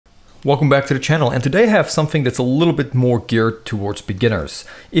Welcome back to the channel, and today I have something that's a little bit more geared towards beginners.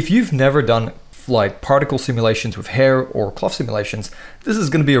 If you've never done like particle simulations with hair or cloth simulations, this is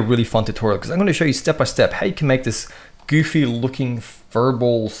going to be a really fun tutorial because I'm going to show you step by step how you can make this goofy looking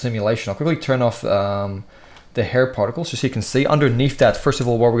furball simulation. I'll quickly turn off the hair particles just so you can see. Underneath that, first of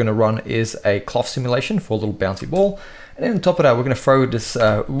all, what we're going to run is a cloth simulation for a little bouncy ball. And then on top of that, we're going to throw this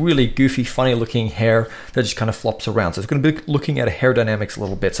really goofy, funny looking hair that just kind of flops around. So it's going to be looking at hair dynamics a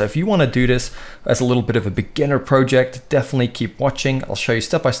little bit. So if you want to do this as a little bit of a beginner project, definitely keep watching. I'll show you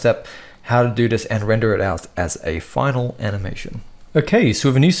step by step how to do this and render it out as a final animation. Okay, so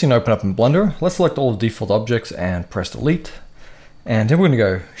we have a new scene open up in Blender. Let's select all the default objects and press delete. And then we're going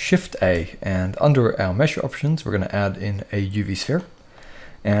to go Shift A, and under our mesh options, we're going to add in a UV sphere.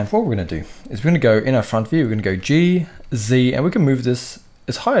 And what we're going to do is we're going to go in our front view, we're going to go G, Z, and we can move this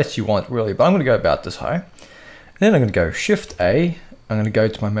as high as you want really, but I'm going to go about this high. And then I'm going to go Shift A, I'm going to go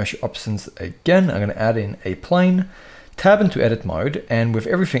to my mesh options again, I'm going to add in a plane, tab into edit mode, and with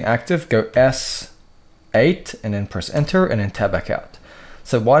everything active, go S8 and then press enter and then tab back out.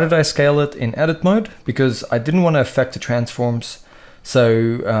 So why did I scale it in edit mode? Because I didn't want to affect the transforms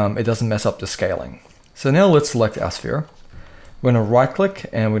so it doesn't mess up the scaling. So now let's select our sphere. We're going to right click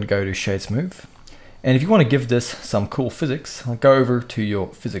and we're going to go to Shade Smooth. And if you want to give this some cool physics, go over to your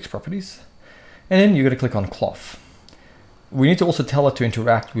physics properties. And then you're going to click on cloth. We need to also tell it to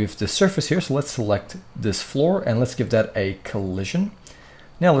interact with the surface here. So let's select this floor and let's give that a collision.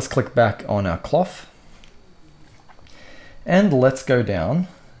 Now let's click back on our cloth. And let's go down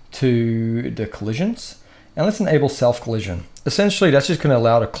to the collisions. And let's enable self collision. Essentially, that's just going to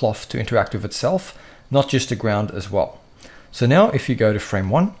allow the cloth to interact with itself, not just the ground as well. So now if you go to frame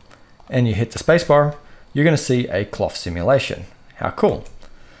 1 and you hit the spacebar, you're going to see a cloth simulation. How cool.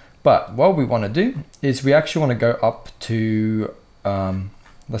 But what we want to do is we actually want to go up to,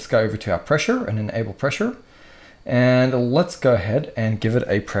 let's go over to our pressure and enable pressure. And let's go ahead and give it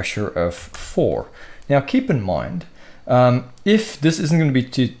a pressure of 4. Now keep in mind, if this isn't going to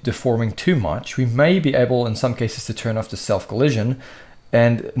be deforming too much, we may be able in some cases to turn off the self collision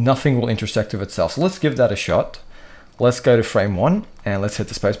and nothing will intersect with itself. So let's give that a shot. Let's go to frame 1 and let's hit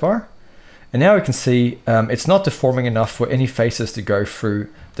the spacebar. And now we can see it's not deforming enough for any faces to go through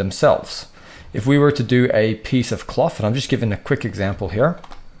themselves. If we were to do a piece of cloth, and I'm just giving a quick example here,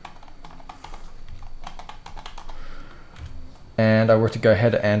 and I were to go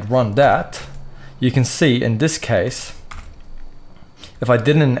ahead and run that, you can see in this case, if I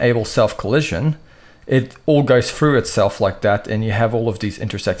didn't enable self collision, it all goes through itself like that and you have all of these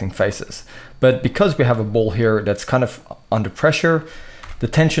intersecting faces. But because we have a ball here that's kind of under pressure, the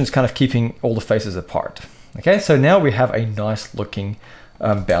tension is kind of keeping all the faces apart. Okay, so now we have a nice looking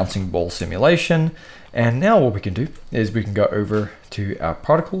bouncing ball simulation. And now what we can do is we can go over to our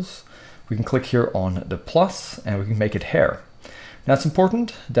particles. We can click here on the plus and we can make it hair. Now it's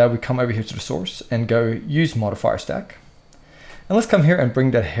important that we come over here to the source and go use modifier stack. And let's come here and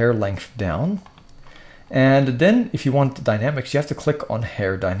bring that hair length down. And then if you want the dynamics, you have to click on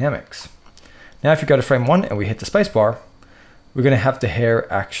hair dynamics. Now if you go to frame 1 and we hit the spacebar, we're going to have the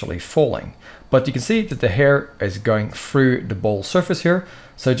hair actually falling. But you can see that the hair is going through the ball surface here.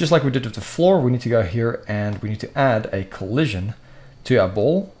 So just like we did with the floor, we need to go here and we need to add a collision to our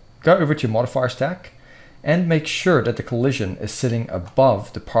ball. Go over to your modifier stack and make sure that the collision is sitting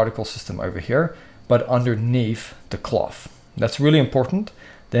above the particle system over here, but underneath the cloth. That's really important.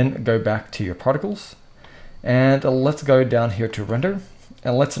 Then go back to your particles. And let's go down here to render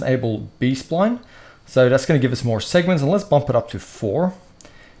and let's enable B-spline. So that's going to give us more segments and let's bump it up to 4.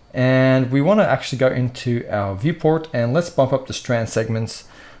 And we want to actually go into our viewport and let's bump up the strand segments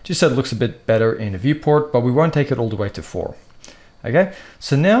just so it looks a bit better in the viewport, but we won't take it all the way to 4. Okay,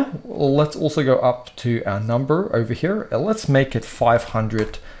 so now let's also go up to our number over here and let's make it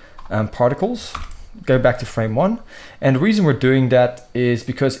 500 particles. Go back to frame 1, and the reason we're doing that is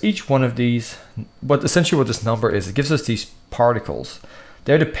because each one of these, essentially what this number is, it gives us these particles.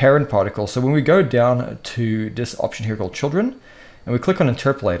 They're the parent particles. So when we go down to this option here called children and we click on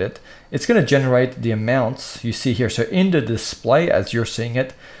interpolate it, it's going to generate the amounts you see here. So in the display as you're seeing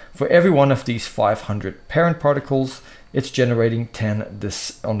it, for every one of these 500 parent particles, it's generating 10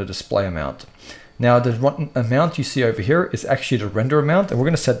 on the display amount. Now the amount you see over here is actually the render amount, and we're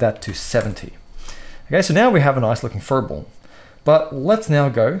going to set that to 70. Okay, so now we have a nice looking furball. But let's now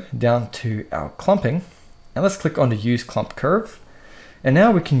go down to our clumping and let's click on the use clump curve. And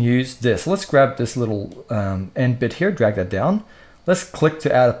now we can use this. Let's grab this little end bit here, drag that down. Let's click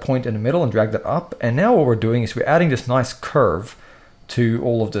to add a point in the middle and drag that up. And now what we're doing is we're adding this nice curve to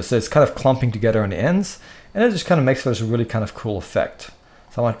all of this. So it's kind of clumping together on the ends and it just kind of makes for this really kind of cool effect.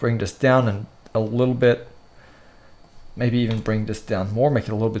 So I might bring this down and a little bit, maybe even bring this down more, make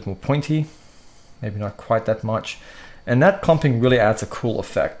it a little bit more pointy, maybe not quite that much. And that clumping really adds a cool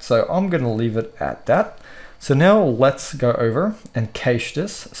effect. So I'm going to leave it at that. So now let's go over and cache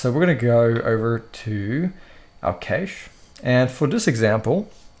this. So we're going to go over to our cache. And for this example,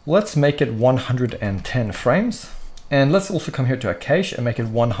 let's make it 110 frames. And let's also come here to our cache and make it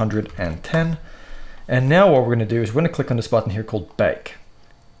 110. And now what we're going to do is we're going to click on this button here called bake.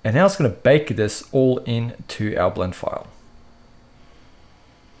 And now it's going to bake this all into our blend file.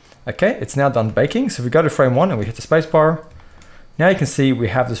 Okay, it's now done baking. So if we go to frame 1 and we hit the spacebar, now you can see we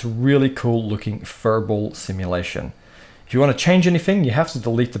have this really cool looking furball simulation. If you want to change anything, you have to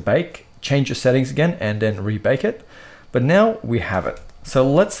delete the bake, change your settings again, and then rebake it. But now we have it.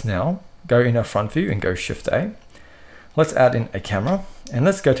 So let's now go in our front view and go Shift A. Let's add in a camera, and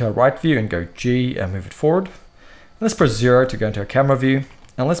let's go to our right view and go G and move it forward. And let's press 0 to go into our camera view,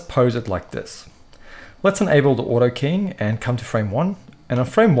 and let's pose it like this. Let's enable the auto keying and come to frame 1. And on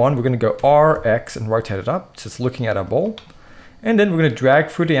frame 1, we're going to go R, X and rotate it up, so it's looking at our ball. And then we're going to drag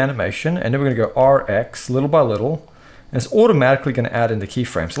through the animation, and then we're going to go R, X little by little, and it's automatically going to add in the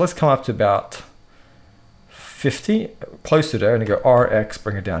keyframe. So let's come up to about 50, close to there, and go R, X,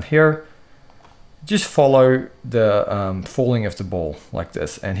 bring it down here. Just follow the falling of the ball like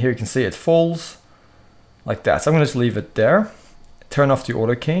this. And here you can see it falls like that. So I'm going to just leave it there. Turn off the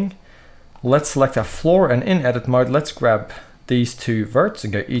auto keying. Let's select our floor, and in edit mode, let's grab these two verts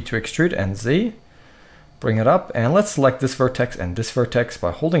and go E to extrude and Z. Bring it up, and let's select this vertex and this vertex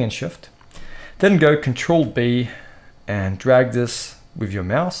by holding in Shift. Then go Control B and drag this with your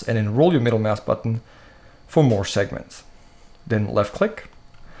mouse, and then roll your middle mouse button for more segments. Then left click,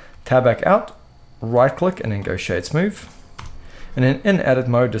 tab back out, right click, and then go Shade Smooth. And then in edit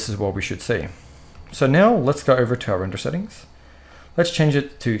mode, this is what we should see. So now let's go over to our render settings. Let's change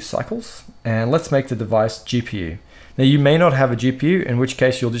it to cycles, and let's make the device GPU. Now you may not have a GPU, in which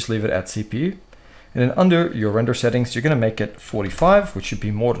case you'll just leave it at CPU. And then under your render settings, you're going to make it 45, which should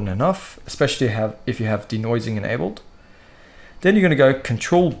be more than enough, especially if you have denoising enabled. Then you're going to go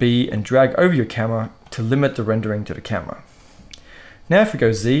Control B and drag over your camera to limit the rendering to the camera. Now if we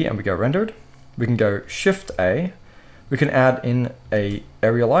go Z and we go rendered, we can go Shift A. We can add in a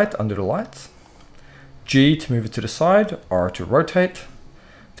area light under the lights. G to move it to the side, R to rotate.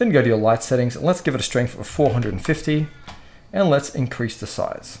 Then go to your light settings, and let's give it a strength of 450, and let's increase the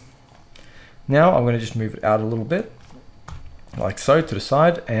size. Now I'm going to just move it out a little bit, like so, to the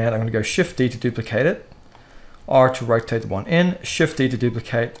side, and I'm going to go Shift D to duplicate it, R to rotate one in, Shift D to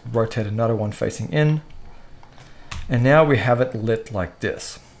duplicate, rotate another one facing in, and now we have it lit like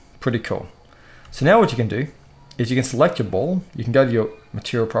this. Pretty cool. So now what you can do is you can select your ball, you can go to your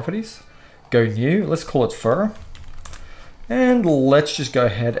material properties, go new, let's call it fur, and let's just go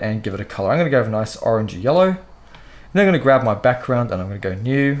ahead and give it a color. I'm going to go with a nice orangey yellow. And I'm going to grab my background and I'm going to go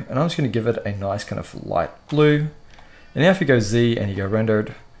new, and I'm just going to give it a nice kind of light blue. And now if you go Z and you go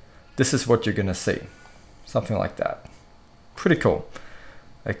rendered, this is what you're going to see. Something like that. Pretty cool.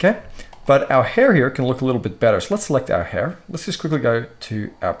 Okay, but our hair here can look a little bit better. So let's select our hair. Let's just quickly go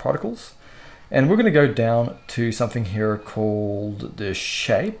to our particles. And we're going to go down to something here called the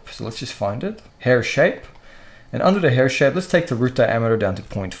shape. So let's just find it. Hair shape. And under the hair shape, let's take the root diameter down to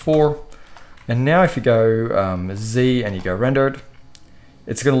 0.4. And now if you go Z and you go rendered,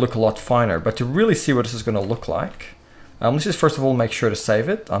 it's going to look a lot finer. But to really see what this is going to look like, let's just first of all make sure to save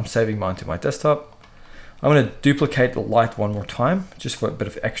it. I'm saving mine to my desktop. I'm going to duplicate the light one more time, just for a bit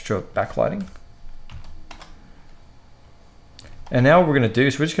of extra backlighting. And now what we're going to do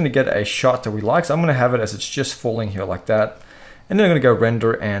is we're just going to get a shot that we like. So I'm going to have it as it's just falling here like that. And then I'm going to go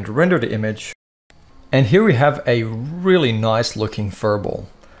render and render the image. And here we have a really nice looking furball.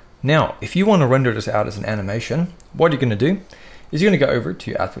 Now, if you want to render this out as an animation, what you're going to do is you're going to go over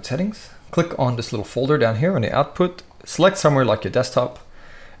to your output settings, click on this little folder down here on the output, select somewhere like your desktop,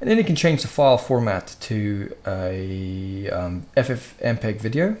 and then you can change the file format to a FFmpeg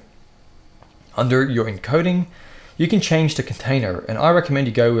video. Under your encoding, you can change the container, and I recommend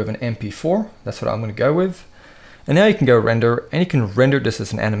you go with an MP4. That's what I'm going to go with. And now you can go render, and you can render this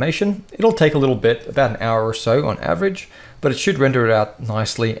as an animation. It'll take a little bit, about an hour or so on average, but it should render it out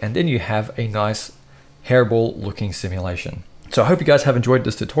nicely, and then you have a nice hairball looking simulation. So I hope you guys have enjoyed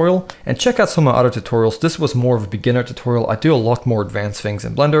this tutorial, and check out some of my other tutorials. This was more of a beginner tutorial. I do a lot more advanced things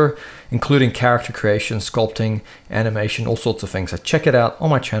in Blender, including character creation, sculpting, animation, all sorts of things. So check it out on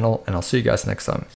my channel, and I'll see you guys next time.